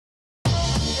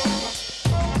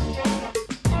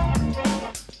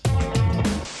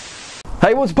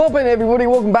Hey, what's poppin', everybody?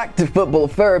 Welcome back to Football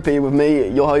Therapy with me,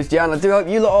 your host Jan. I do hope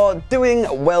you lot are doing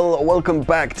well. Welcome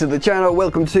back to the channel.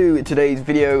 Welcome to today's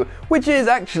video, which is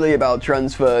actually about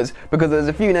transfers, because there's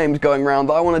a few names going around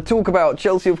that I want to talk about.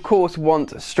 Chelsea, of course,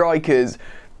 want strikers.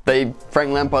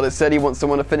 Frank Lampard has said he wants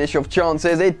someone to finish off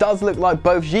chances. It does look like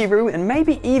both Giroud and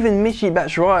maybe even Michy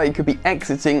Batshuayi could be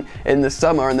exiting in the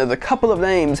summer, and there's a couple of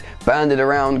names banded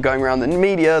around, going around the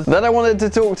media, that I wanted to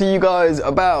talk to you guys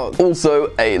about.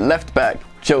 Also, a left back.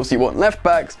 Chelsea want left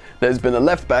backs. There's been a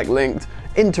left back linked.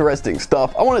 Interesting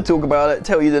stuff. I want to talk about it,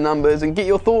 tell you the numbers, and get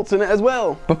your thoughts on it as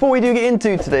well. Before we do get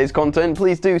into today's content,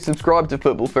 please do subscribe to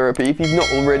Football Therapy if you've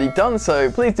not already done so.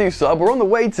 Please do sub. We're on the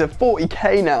way to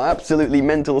 40k now. Absolutely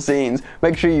mental scenes.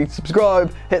 Make sure you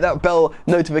subscribe, hit that bell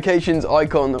notifications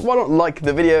icon. Why not like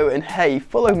the video, and hey,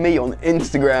 follow me on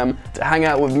Instagram to hang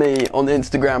out with me on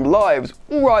Instagram lives.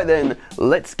 Alright then,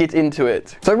 let's get into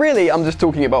it. So really, I'm just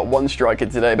talking about one striker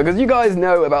today, because you guys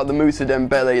know about the Moussa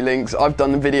Dembele links. I've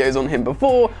done videos on him before.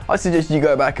 I suggest you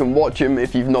go back and watch him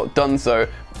if you've not done so.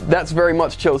 That's very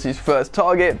much Chelsea's first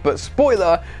target, but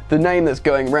spoiler, the name that's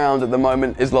going round at the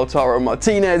moment is Lautaro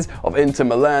Martinez of Inter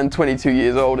Milan, 22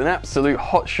 years old, an absolute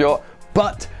hotshot,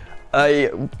 but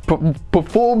a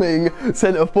performing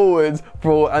centre forward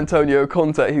for Antonio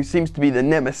Conte, who seems to be the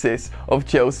nemesis of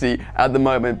Chelsea at the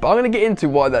moment. But I'm going to get into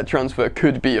why that transfer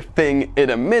could be a thing in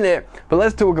a minute, but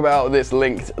let's talk about this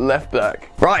linked left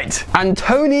back. Right,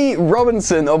 Antonee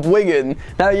Robinson of Wigan.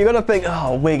 Now you're going to think,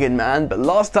 oh, Wigan, man, but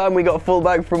last time we got a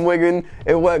fullback from Wigan,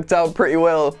 it worked out pretty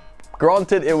well.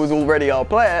 Granted, it was already our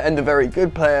player and a very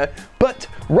good player, but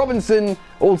Robinson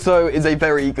also is a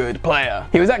very good player.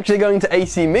 He was actually going to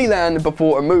AC Milan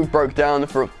before a move broke down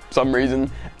for some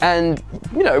reason, and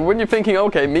you know, when you're thinking,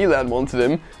 okay, Milan wanted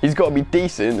him, he's got to be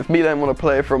decent. If Milan want a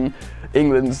player from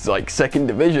England's second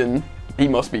division, he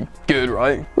must be good,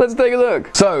 right? Let's take a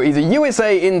look. So he's a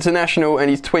USA international and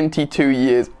he's 22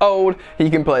 years old. He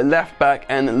can play left back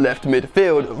and left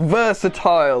midfield.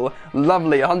 Versatile,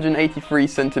 lovely, 183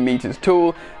 centimeters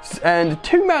tall, and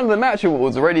 2 Man of the Match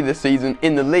awards already this season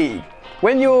in the league.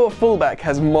 When your fullback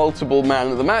has multiple Man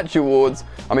of the Match awards,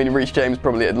 I mean, Reece James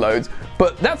probably had loads,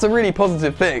 but that's a really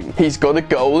positive thing. He's got a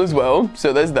goal as well,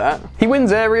 so there's that. He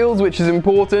wins aerials, which is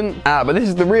important. But this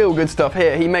is the real good stuff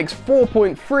here. He makes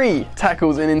 4.3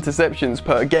 tackles and interceptions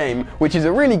per game, which is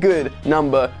a really good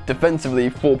number defensively,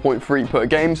 4.3 per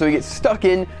game. So he gets stuck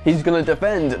in, he's going to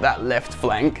defend that left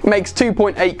flank. Makes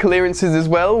 2.8 clearances as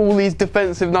well. All these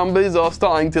defensive numbers are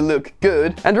starting to look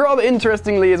good. And rather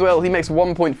interestingly as well, he makes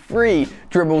 1.3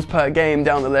 dribbles per game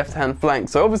down the left-hand flank.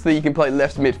 So obviously he can play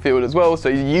left midfield as well, so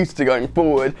he's used to going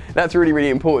forward. That's really, really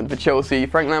important for Chelsea.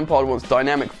 Frank Lampard wants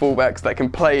dynamic fullbacks that can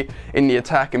play in the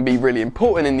attack and be really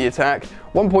important in the attack.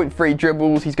 1.3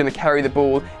 dribbles, he's going to carry the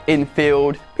ball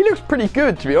infield. He looks pretty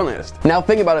good, to be honest. Now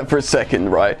think about it for a second,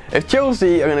 right? If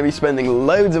Chelsea are going to be spending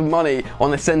loads of money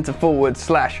on a centre forward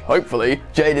slash, hopefully,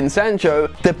 Jadon Sancho,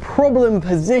 the problem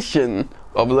position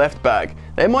of left back,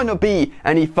 there might not be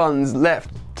any funds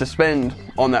left to spend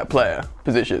on that player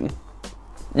position.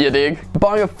 You dig?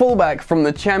 Buying a fullback from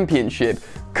the Championship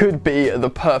could be the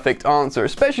perfect answer,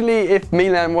 especially if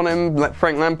Milan want him.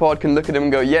 Frank Lampard can look at him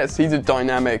and go, yes, he's a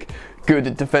dynamic,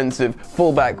 good defensive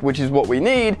fullback, which is what we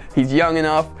need. He's young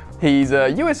enough. He's a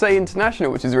USA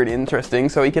international, which is really interesting,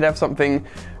 so he could have something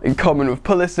in common with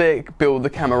Pulisic, build the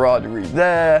camaraderie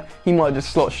there. He might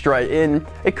just slot straight in.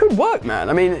 It could work, man.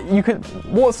 I mean, you could.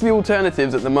 What's the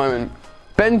alternatives at the moment?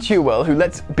 Ben Chilwell, who,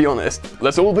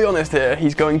 let's all be honest here,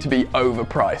 he's going to be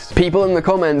overpriced. People in the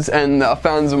comments and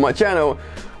fans of my channel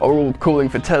are all calling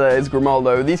for Telles,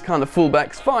 Grimaldo, these kind of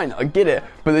fullbacks. Fine, I get it.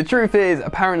 But the truth is,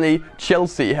 apparently,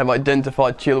 Chelsea have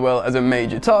identified Chilwell as a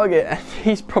major target, and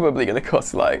he's probably going to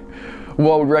cost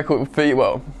world record fee.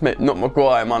 Well, not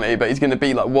Maguire money, but he's going to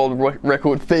be world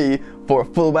record fee for a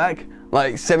fullback.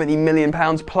 £70 million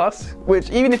plus, which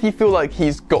even if you feel like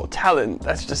he's got talent,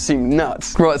 that's just seems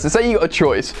nuts. Right, so say you got a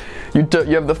choice. You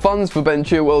have the funds for Ben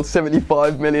Chilwell,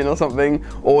 75 million or something,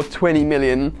 or 20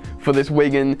 million for this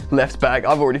Wigan left back.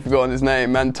 I've already forgotten his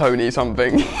name, Antonee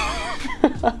something.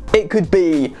 It could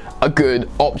be a good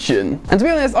option. And to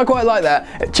be honest, I quite like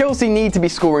that. Chelsea need to be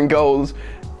scoring goals,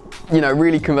 you know,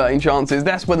 really converting chances.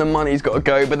 That's where the money's got to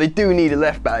go, but they do need a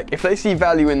left back. If they see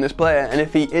value in this player, and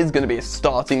if he is going to be a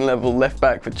starting level left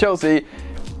back for Chelsea,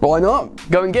 why not?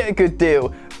 Go and get a good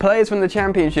deal. Players from the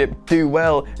Championship do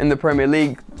well in the Premier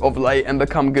League of late and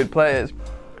become good players.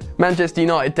 Manchester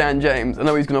United, Dan James, I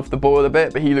know he's gone off the boil a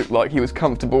bit, but he looked like he was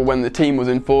comfortable when the team was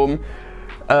in form.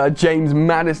 James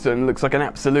Maddison looks like an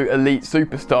absolute elite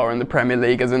superstar in the Premier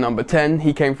League as a number 10.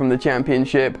 He came from the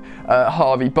Championship.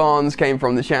 Harvey Barnes came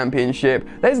from the Championship.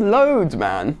 There's loads,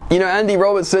 man. You know, Andy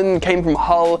Robertson came from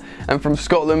Hull and from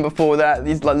Scotland before that.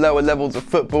 These like lower levels of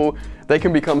football, they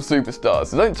can become superstars.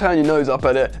 So don't turn your nose up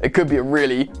at it. It could be a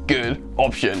really good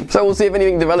option. So we'll see if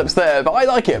anything develops there, but I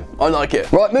like it. I like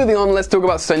it. Right, moving on, let's talk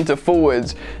about centre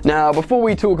forwards. Now, before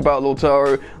we talk about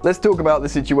Lautaro, let's talk about the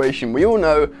situation. We all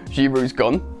know Giroud's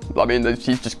gone. I mean,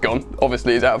 she's just gone.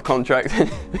 Obviously, he's out of contract.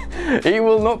 He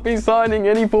will not be signing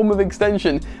any form of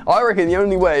extension. I reckon the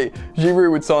only way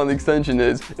Giroud would sign the extension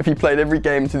is if he played every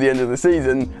game to the end of the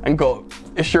season and got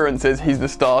assurances he's the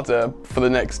starter for the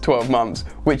next 12 months,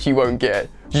 which he won't get.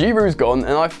 Giroud's gone,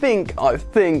 and I think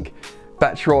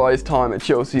Batshuayi's time at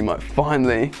Chelsea might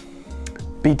finally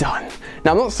be done.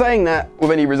 Now, I'm not saying that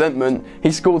with any resentment.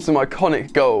 He scored some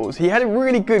iconic goals. He had a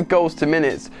really good goals to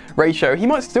minutes ratio. He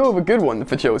might still have a good one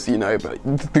for Chelsea, you know, but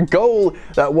the goal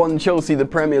that won Chelsea the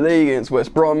Premier League against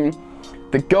West Brom,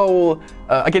 the goal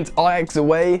against Ajax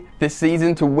away this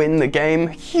season to win the game,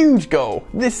 huge goal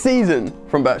this season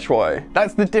from Batshuayi.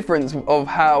 That's the difference of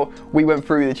how we went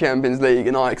through the Champions League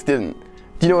and Ajax didn't.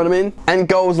 Do you know what I mean? And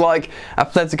goals like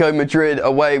Atletico Madrid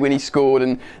away when he scored,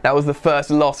 and that was the first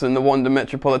loss in the Wanda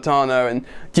Metropolitano, and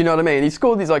do you know what I mean? He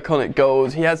scored these iconic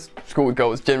goals. He has scored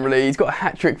goals generally. He's got a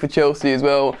hat-trick for Chelsea as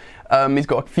well. He's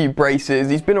got a few braces.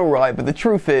 He's been alright, but the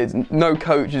truth is, no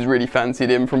coach has really fancied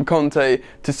him, from Conte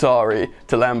to Sarri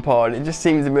to Lampard. It just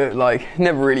seems a bit like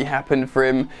never really happened for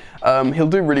him. He'll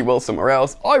do really well somewhere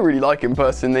else. I really like him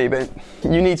personally, but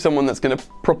you need someone that's going to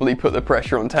properly put the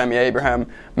pressure on Tammy Abraham,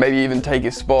 maybe even take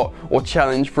his spot or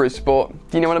challenge for his spot.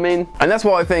 Do you know what I mean? And that's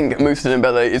why I think Moussa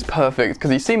Dembele is perfect,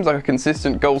 because he seems like a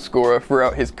consistent goal scorer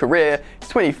throughout his career. He's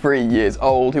 23 years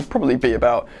old. He'll probably be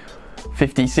about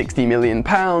 50-60 million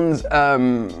pounds.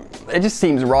 It just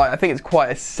seems right. I think it's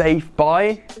quite a safe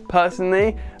buy,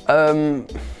 personally.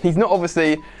 He's not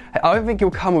obviously, I don't think he'll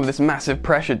come with this massive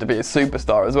pressure to be a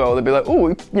superstar as well. They'll be like, oh,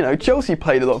 you know, Chelsea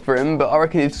played a lot for him, but I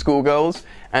reckon he'd score goals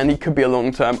and he could be a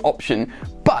long-term option.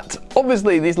 But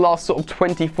obviously these last sort of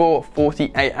 24,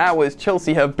 48 hours,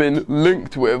 Chelsea have been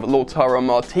linked with Lautaro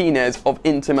Martinez of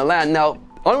Inter Milan. Now,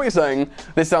 I know what you're saying,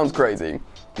 this sounds crazy.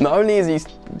 Not only has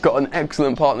he got an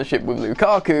excellent partnership with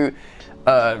Lukaku,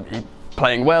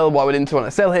 playing well, why would Inter want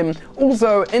to sell him?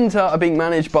 Also, Inter are being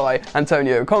managed by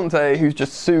Antonio Conte, who's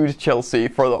just sued Chelsea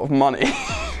for a lot of money.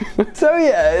 So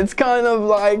yeah, it's kind of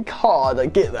like hard, I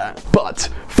get that. But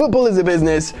football is a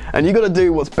business, and you got to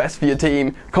do what's best for your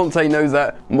team. Conte knows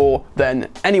that more than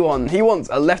anyone. He wants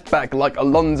a left back like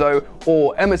Alonso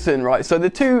or Emerson, right? So the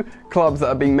two clubs that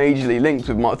are being majorly linked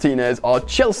with Martinez are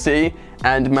Chelsea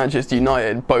and Manchester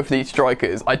United, both these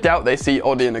strikers. I doubt they see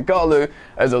Odion Ighalo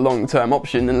as a long-term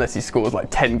option unless he scores like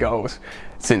 10 goals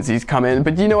since he's come in,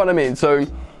 but you know what I mean? So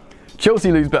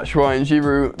Chelsea lose Batshuayi and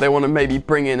Giroud. They want to maybe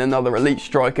bring in another elite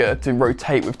striker to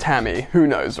rotate with Tammy. Who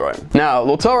knows, right? Now,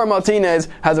 Lautaro Martinez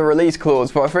has a release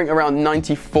clause for I think around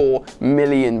 £94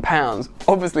 million.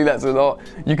 Obviously that's a lot.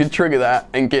 You could trigger that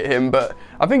and get him, but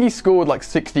I think he scored like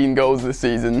 16 goals this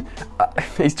season.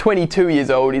 He's 22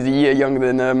 years old. He's a year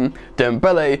younger than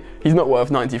Dembele. He's not worth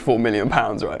 £94 million,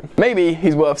 right? Maybe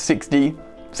he's worth 60,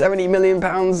 70 million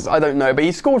pounds, I don't know, but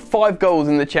he scored 5 goals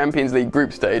in the Champions League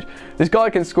group stage. This guy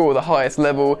can score at the highest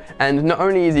level, and not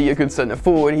only is he a good centre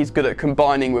forward, he's good at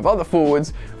combining with other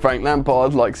forwards. Frank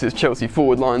Lampard likes his Chelsea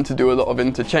forward line to do a lot of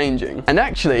interchanging. And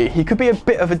actually, he could be a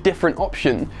bit of a different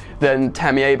option than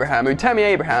Tammy Abraham, who Tammy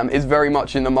Abraham is very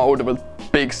much in the mould of a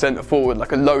big centre forward,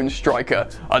 like a lone striker,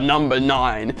 a number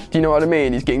 9. Do you know what I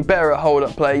mean? He's getting better at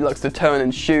hold-up play, he likes to turn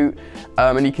and shoot,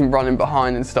 and he can run in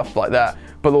behind and stuff like that.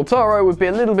 But Lautaro would be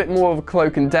a little bit more of a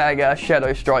cloak and dagger,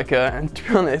 shadow striker, and to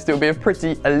be honest, it would be a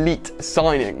pretty elite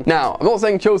signing. Now, I'm not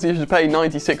saying Chelsea should pay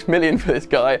 96 million for this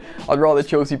guy. I'd rather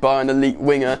Chelsea buy an elite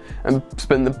winger and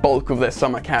spend the bulk of their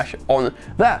summer cash on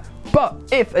that. But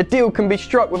if a deal can be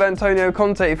struck with Antonio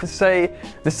Conte for, say,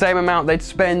 the same amount they'd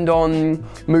spend on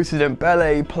Moussa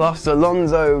Dembele plus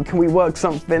Alonso, can we work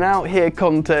something out here,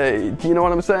 Conte? Do you know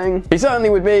what I'm saying? He certainly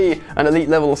would be an elite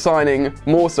level signing,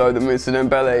 more so than Moussa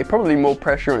Dembele, probably more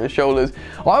pressure on his shoulders.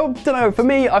 I don't know, for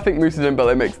me, I think Moussa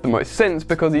Dembele makes the most sense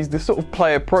because he's the sort of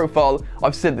player profile,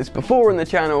 I've said this before in the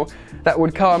channel, that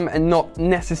would come and not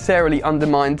necessarily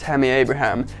undermine Tammy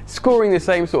Abraham. Scoring the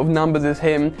same sort of numbers as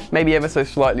him, maybe ever so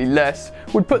slightly less,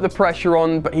 would put the pressure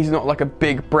on, but he's not like a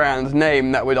big brand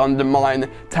name that would undermine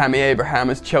Tammy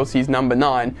Abraham as Chelsea's number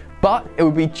 9. But it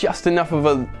would be just enough of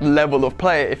a level of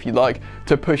player, if you like,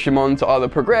 to push him on to either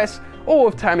progress, or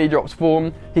if Tammy drops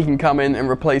form, he can come in and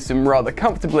replace him rather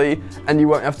comfortably, and you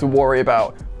won't have to worry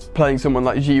about playing someone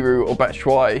like Giroud or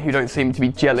Batshuayi who don't seem to be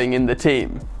gelling in the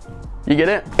team. You get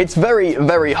it? It's very,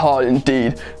 very hard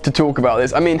indeed to talk about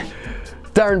this. I mean,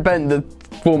 Darren Bent, the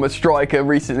former striker,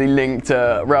 recently linked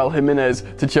Raul Jimenez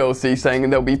to Chelsea, saying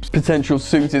there'll be potential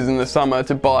suitors in the summer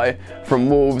to buy from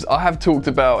Wolves. I have talked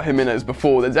about Jimenez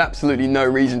before. There's absolutely no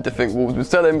reason to think Wolves would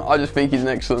sell him. I just think he's an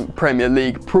excellent Premier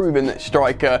League proven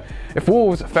striker. If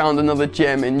Wolves found another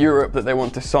gem in Europe that they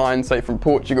want to sign, say from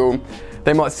Portugal,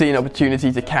 they might see an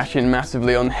opportunity to cash in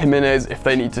massively on Jimenez if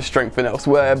they need to strengthen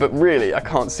elsewhere, but really I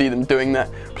can't see them doing that.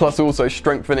 Plus also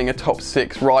strengthening a top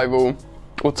 6 rival,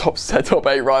 or top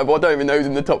 8 rival. I don't even know who's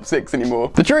in the top 6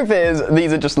 anymore. The truth is,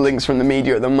 these are just links from the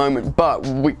media at the moment, but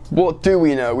what do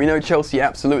we know? We know Chelsea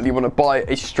absolutely want to buy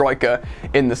a striker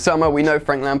in the summer. We know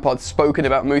Frank Lampard's spoken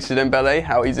about Moussa Dembele,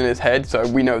 how he's in his head, so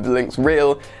we know the link's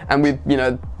real. And we've,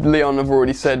 Lyon have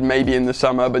already said maybe in the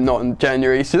summer, but not in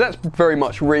January, so that's very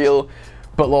much real.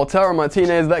 But Lautaro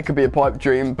Martinez, that could be a pipe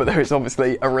dream, but there is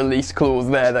obviously a release clause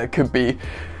there that could be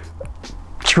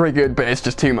triggered, but it's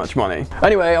just too much money.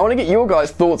 Anyway, I want to get your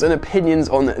guys' thoughts and opinions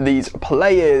on these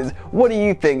players. What do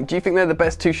you think? Do you think they're the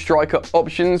best 2 striker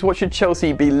options? What should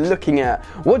Chelsea be looking at?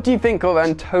 What do you think of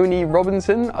Antonee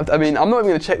Robinson? I mean, I'm not even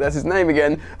going to check that's his name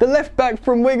again. The left back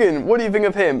from Wigan. What do you think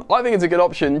of him? I think it's a good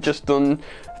option just on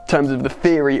terms of the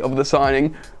theory of the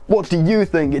signing. What do you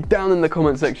think? Get down in the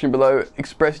comment section below,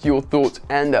 express your thoughts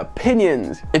and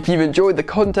opinions. If you've enjoyed the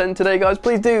content today, guys,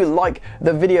 please do like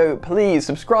the video. Please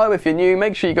subscribe if you're new.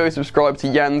 Make sure you go subscribe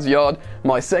to Jan's Yard,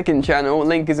 my second channel.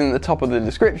 Link is in the top of the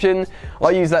description.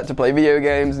 I use that to play video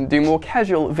games and do more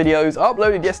casual videos. I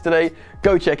uploaded yesterday.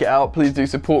 Go check it out. Please do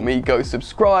support me. Go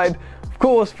subscribe. Of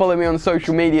course, follow me on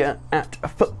social media at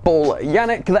Football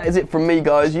Yannick. That is it from me,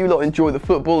 guys. You lot enjoy the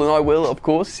football, and I will, of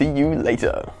course, see you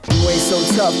later. You ain't so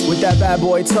tough with that bad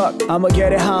boy tuck. I'ma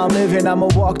get it how I'm living, I'ma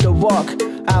walk the walk.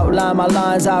 Outline my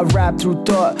lines, I rap through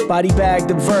thought. Body bag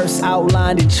the verse,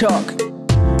 outlined in chalk.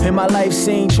 In my life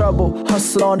seen trouble,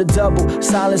 hustle on the double.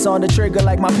 Silence on the trigger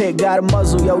like my pick got a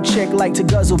muzzle. Yo, chick like to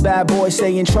guzzle, bad boy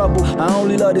stay in trouble. I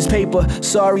only love this paper,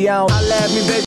 sorry I don't. I laugh me, baby.